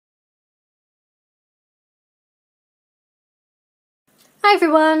Hi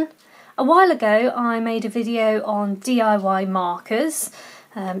everyone! A while ago I made a video on DIY markers,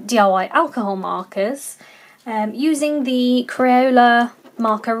 DIY alcohol markers, using the Crayola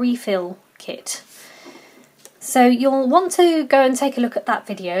marker refill kit. So you'll want to go and take a look at that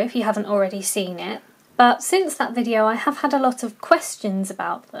video if you haven't already seen it. But since that video I have had a lot of questions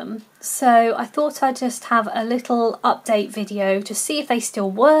about them, so I thought I'd just have a little update video to see if they still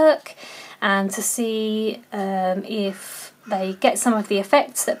work and to see if they get some of the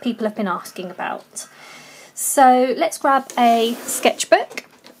effects that people have been asking about. So let's grab a sketchbook.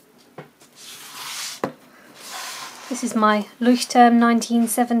 This is my Leuchtturm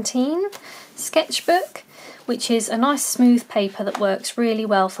 1917 sketchbook, which is a nice smooth paper that works really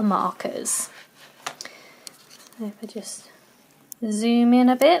well for markers. If I just zoom in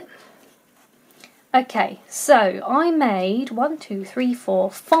a bit. Okay, so I made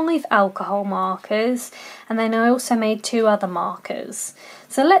 5 alcohol markers, and then I also made 2 other markers.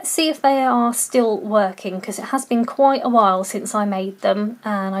 So let's see if they are still working, because it has been quite a while since I made them,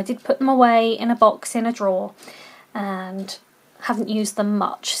 and I did put them away in a box in a drawer and haven't used them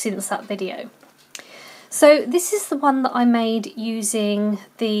much since that video. So this is the one that I made using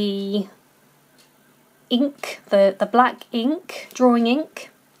the ink, the black ink, drawing ink.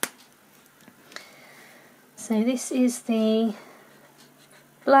 So this is the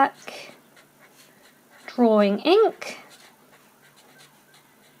black drawing ink.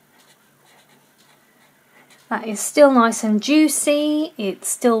 That is still nice and juicy, it's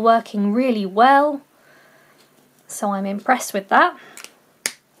still working really well, so I'm impressed with that.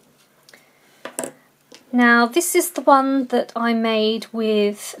 Now this is the one that I made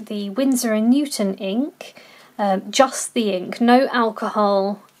with the Winsor & Newton ink, just the ink, no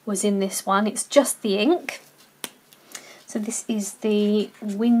alcohol was in this one, it's just the ink. So this is the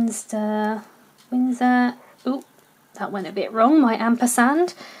Winsor, oh, that went a bit wrong, my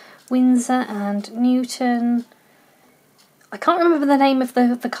ampersand. Winsor & Newton, I can't remember the name of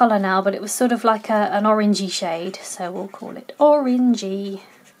the colour now, but it was sort of like an orangey shade, so we'll call it orangey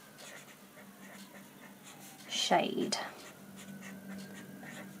shade.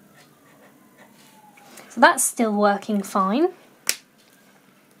 So that's still working fine.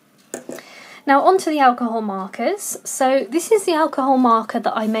 Now onto the alcohol markers. So this is the alcohol marker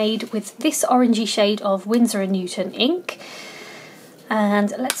that I made with this orangey shade of Winsor & Newton ink.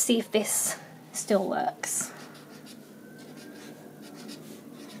 And let's see if this still works.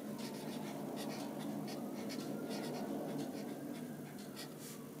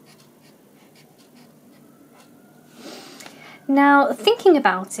 Now, thinking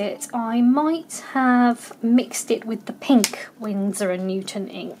about it, I might have mixed it with the pink Winsor & Newton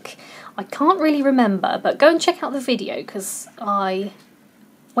ink. I can't really remember, but go and check out the video because I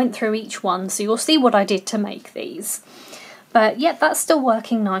went through each one, so you'll see what I did to make these. But yeah, that's still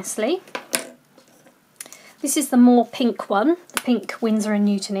working nicely. This is the more pink one, the pink Winsor &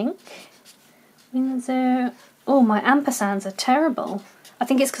 Newton ink. Winsor... oh, my ampersands are terrible. I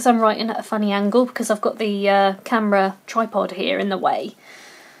think it's because I'm writing at a funny angle because I've got the camera tripod here in the way.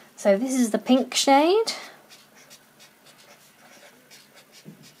 So this is the pink shade.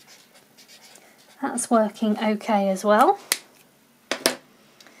 That's working okay as well.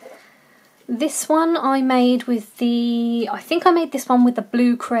 This one I made with the, I think I made this one with the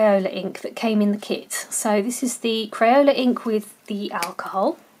blue Crayola ink that came in the kit. So this is the Crayola ink with the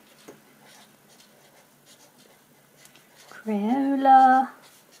alcohol. Crayola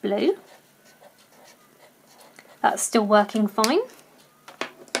blue. That's still working fine.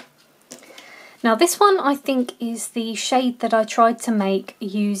 Now this one I think is the shade that I tried to make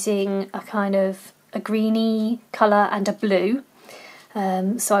using a kind of a greeny colour and a blue.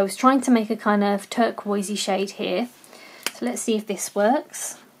 So I was trying to make a kind of turquoisey shade here. So let's see if this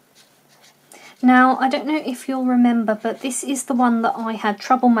works. Now I don't know if you'll remember, but this is the one that I had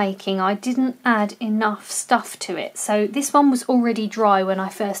trouble making. I didn't add enough stuff to it. So this one was already dry when I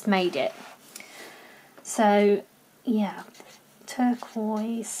first made it. So yeah,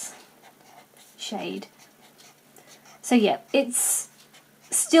 turquoise shade. So yeah, it's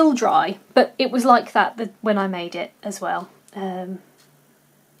still dry, but it was like that when I made it as well.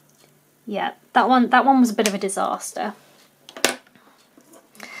 Yeah, that one was a bit of a disaster.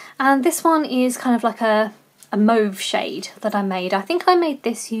 And this one is kind of like a mauve shade that I made. I think I made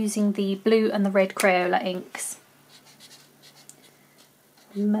this using the blue and the red Crayola inks.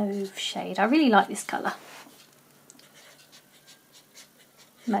 Mauve shade. I really like this colour.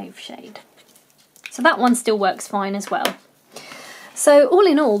 Mauve shade. So that one still works fine as well. So all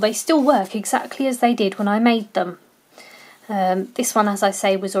in all, they still work exactly as they did when I made them. This one, as I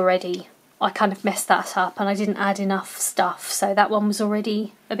say, was already I kind of messed that up and I didn't add enough stuff, so that one was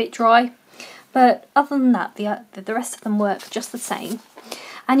already a bit dry. But other than that, the rest of them work just the same.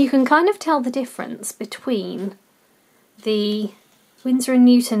 And you can kind of tell the difference between the Winsor &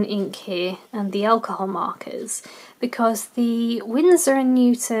 Newton ink here and the alcohol markers, because the Winsor &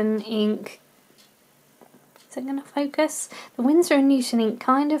 Newton ink, is it going to focus? The Winsor & Newton ink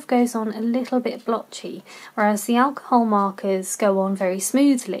kind of goes on a little bit blotchy, whereas the alcohol markers go on very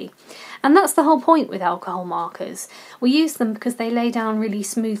smoothly. And that's the whole point with alcohol markers. We use them because they lay down really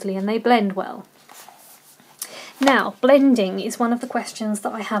smoothly and they blend well. Now, blending is one of the questions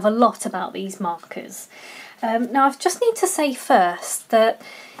that I have a lot about these markers. Now, I just need to say first that,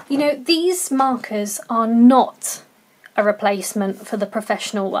 you know, these markers are not a replacement for the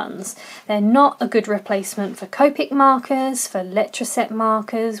professional ones. They're not a good replacement for Copic markers, for Letraset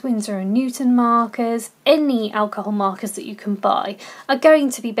markers, Winsor & Newton markers. Any alcohol markers that you can buy are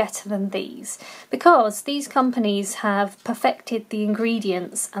going to be better than these, because these companies have perfected the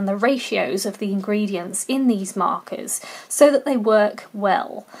ingredients and the ratios of the ingredients in these markers so that they work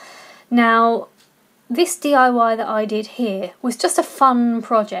well. Now, this DIY that I did here was just a fun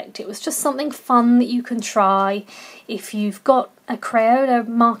project. It was just something fun that you can try. If you've got a Crayola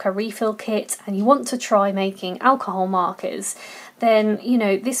marker refill kit and you want to try making alcohol markers, then, you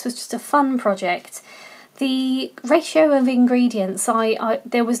know, this was just a fun project. The ratio of ingredients,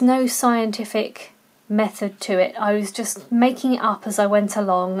 there was no scientific method to it. I was just making it up as I went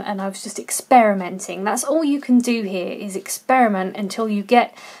along, and I was just experimenting. That's all you can do here, is experiment until you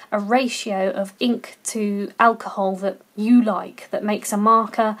get a ratio of ink to alcohol that you like, that makes a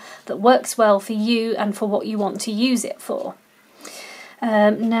marker that works well for you and for what you want to use it for.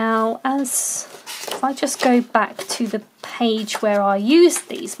 Now, if I just go back to the page where I used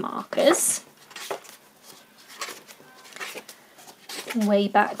these markers, way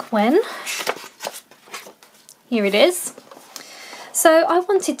back when, here it is. So I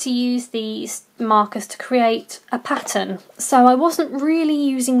wanted to use these markers to create a pattern. So I wasn't really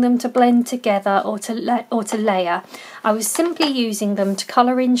using them to blend together or to layer. I was simply using them to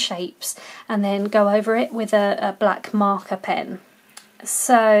colour in shapes and then go over it with a black marker pen.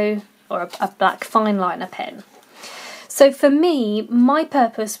 Or a black fine liner pen. So for me, my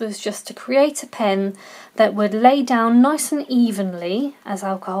purpose was just to create a pen that would lay down nice and evenly, as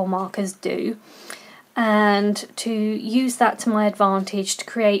alcohol markers do, and to use that to my advantage to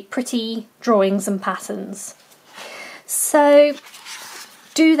create pretty drawings and patterns. So,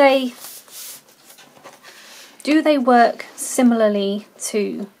 do they work similarly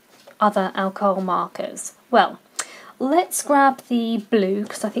to other alcohol markers? Well, let's grab the blue,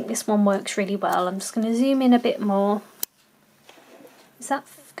 because I think this one works really well. I'm just going to zoom in a bit more. Is that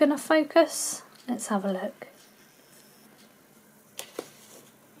going to focus? Let's have a look.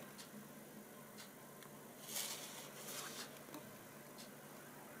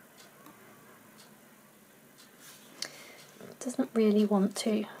 Doesn't really want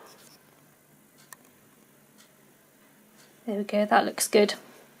to. There we go, that looks good.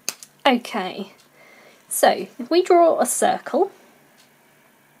 Okay, so if we draw a circle,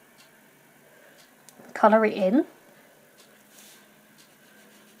 colour it in,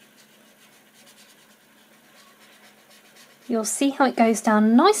 you'll see how it goes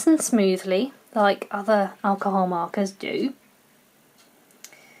down nice and smoothly, like other alcohol markers do.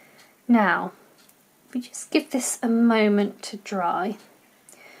 Now, if we just give this a moment to dry,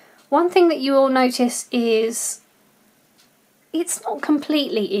 one thing that you will notice is it's not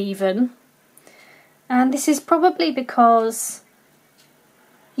completely even, and this is probably because,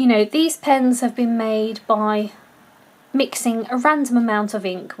 you know, these pens have been made by mixing a random amount of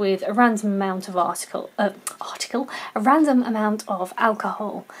ink with a random amount of a random amount of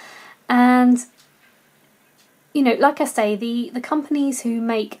alcohol. And, you know, like I say, the companies who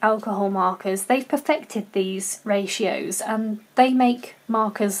make alcohol markers, they've perfected these ratios, and they make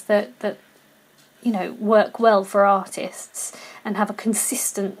markers that you know, work well for artists and have a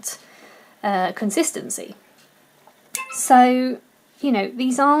consistent consistency. So, you know,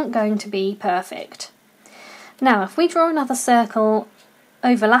 these aren't going to be perfect. Now, if we draw another circle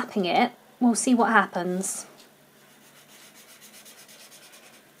overlapping it, we'll see what happens.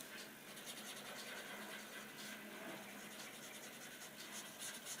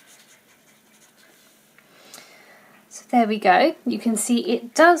 So there we go. You can see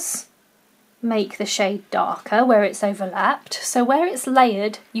it does make the shade darker where it's overlapped. So where it's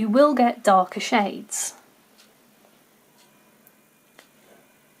layered, you will get darker shades.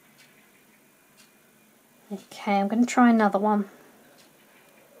 Okay, I'm going to try another one.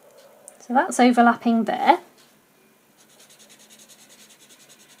 So that's overlapping there.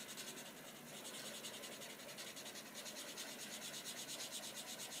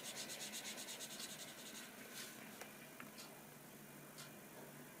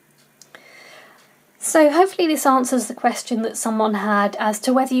 So hopefully this answers the question that someone had as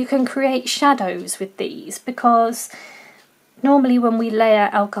to whether you can create shadows with these, because normally when we layer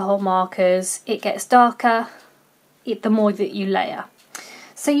alcohol markers it gets darker the more that you layer.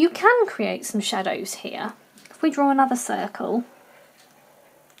 So you can create some shadows here. If we draw another circle,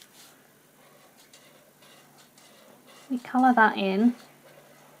 we colour that in,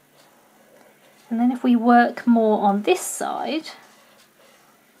 and then if we work more on this side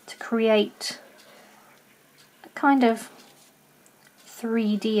to create a kind of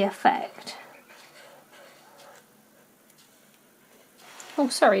 3D effect. Oh,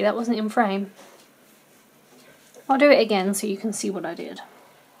 sorry, that wasn't in frame. I'll do it again so you can see what I did.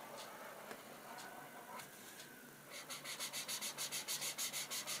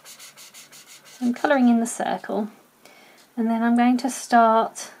 So I'm colouring in the circle, and then I'm going to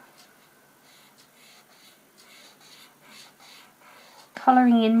start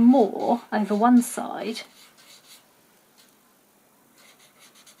colouring in more over one side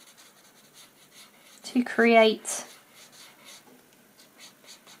to create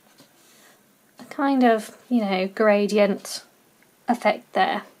a kind of, you know, gradient effect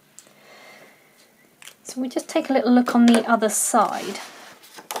there. So we just take a little look on the other side.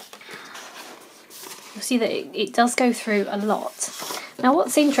 You'll see that it does go through a lot. Now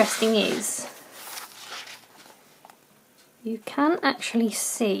what's interesting is you can actually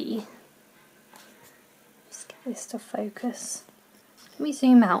see, just get this to focus. Let me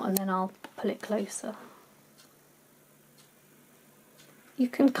zoom out and then I'll pull it closer. You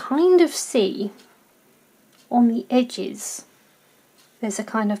can kind of see on the edges there's a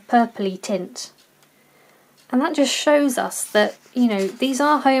kind of purpley tint. And that just shows us that, you know, these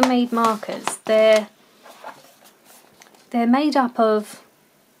are homemade markers. They're made up of,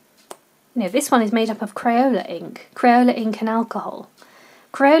 you know, this one is made up of Crayola ink and alcohol.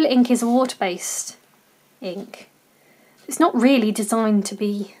 Crayola ink is a water-based ink. It's not really designed to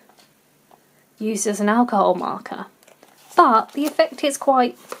be used as an alcohol marker, but the effect is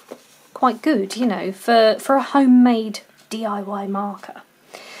quite good, you know, for a homemade DIY marker.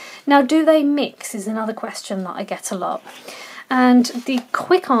 Now, do they mix is another question that I get a lot. And the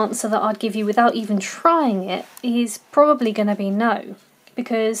quick answer that I'd give you without even trying it is probably going to be no,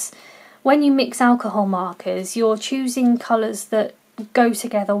 because when you mix alcohol markers, you're choosing colours that go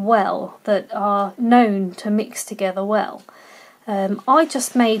together well, that are known to mix together well. I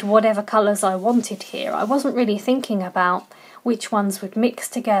just made whatever colours I wanted here. I wasn't really thinking about which ones would mix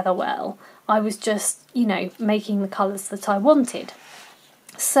together well. I was just, you know, making the colours that I wanted.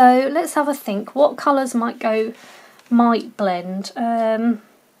 So let's have a think. What colours might blend? I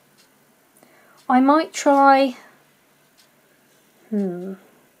might try...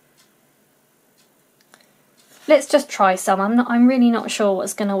 Let's just try some. I'm really not sure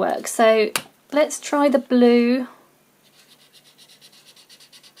what's going to work. So let's try the blue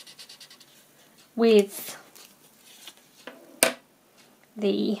with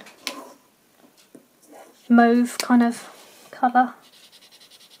the mauve kind of colour.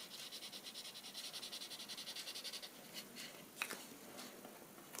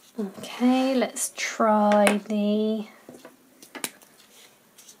 Okay, let's try the...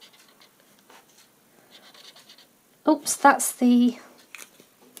 Oops, that's the...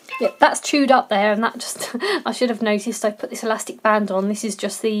 Yep, that's chewed up there, and that just... I should have noticed I put this elastic band on. This is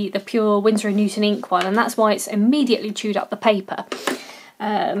just the pure Winsor & Newton ink one, and that's why it's immediately chewed up the paper.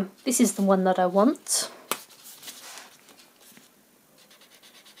 This is the one that I want.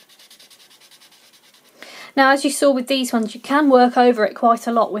 Now, as you saw with these ones, you can work over it quite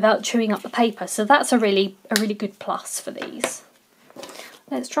a lot without chewing up the paper, so that's a really good plus for these.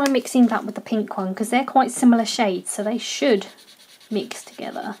 Let's try mixing that with the pink one, because they're quite similar shades, so they should mix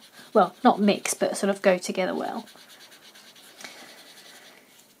together. Well, not mix, but sort of go together well.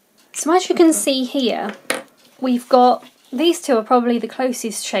 So as you can see here, we've got, these two are probably the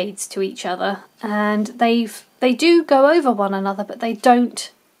closest shades to each other, and they do go over one another, but they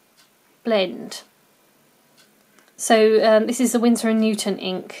don't blend. So this is the Winsor & Newton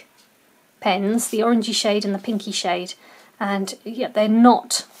ink pens, the orangey shade and the pinky shade, and yeah, they're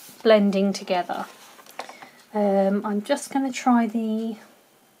not blending together. I'm just going to try the...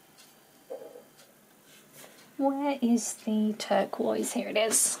 Where is the turquoise? Here it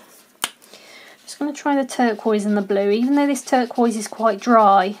is. I'm just going to try the turquoise and the blue. Even though this turquoise is quite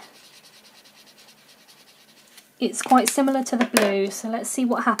dry, it's quite similar to the blue, so let's see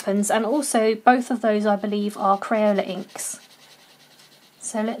what happens. And also, both of those, I believe, are Crayola inks.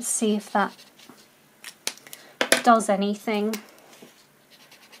 So let's see if that does anything.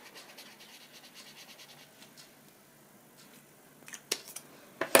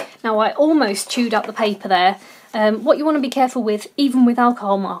 Now I almost chewed up the paper there. What you want to be careful with, even with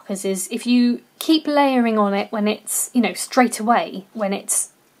alcohol markers, is if you keep layering on it when it's, you know, straight away, when it's,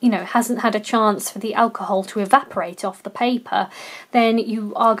 you know, hasn't had a chance for the alcohol to evaporate off the paper, then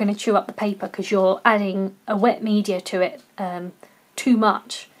you are going to chew up the paper because you're adding a wet media to it too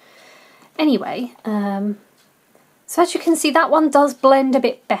much. Anyway, so as you can see, that one does blend a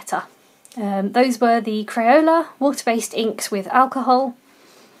bit better. Those were the Crayola water-based inks with alcohol.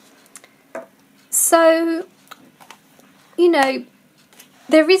 So, you know,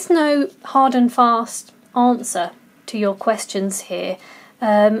 there is no hard and fast answer to your questions here.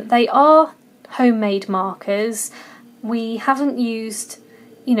 They are homemade markers. We haven't used,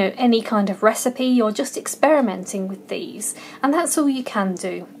 you know, any kind of recipe. You're just experimenting with these, and that's all you can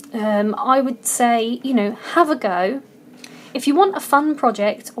do. I would say, you know, have a go. If you want a fun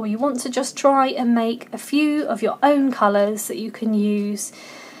project, or you want to just try and make a few of your own colours that you can use,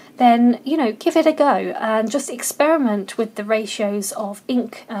 then, you know, give it a go and just experiment with the ratios of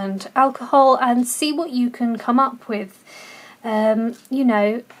ink and alcohol and see what you can come up with, you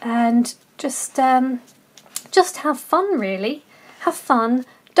know, and just have fun, really. Have fun.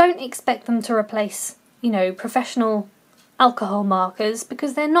 Don't expect them to replace, you know, professional alcohol markers,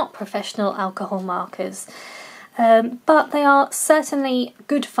 because they're not professional alcohol markers. But they are certainly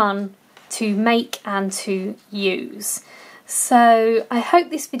good fun to make and to use. So I hope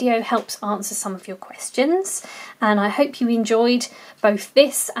this video helps answer some of your questions, and I hope you enjoyed both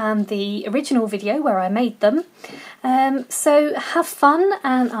this and the original video where I made them. So have fun,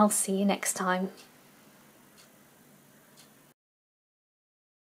 and I'll see you next time.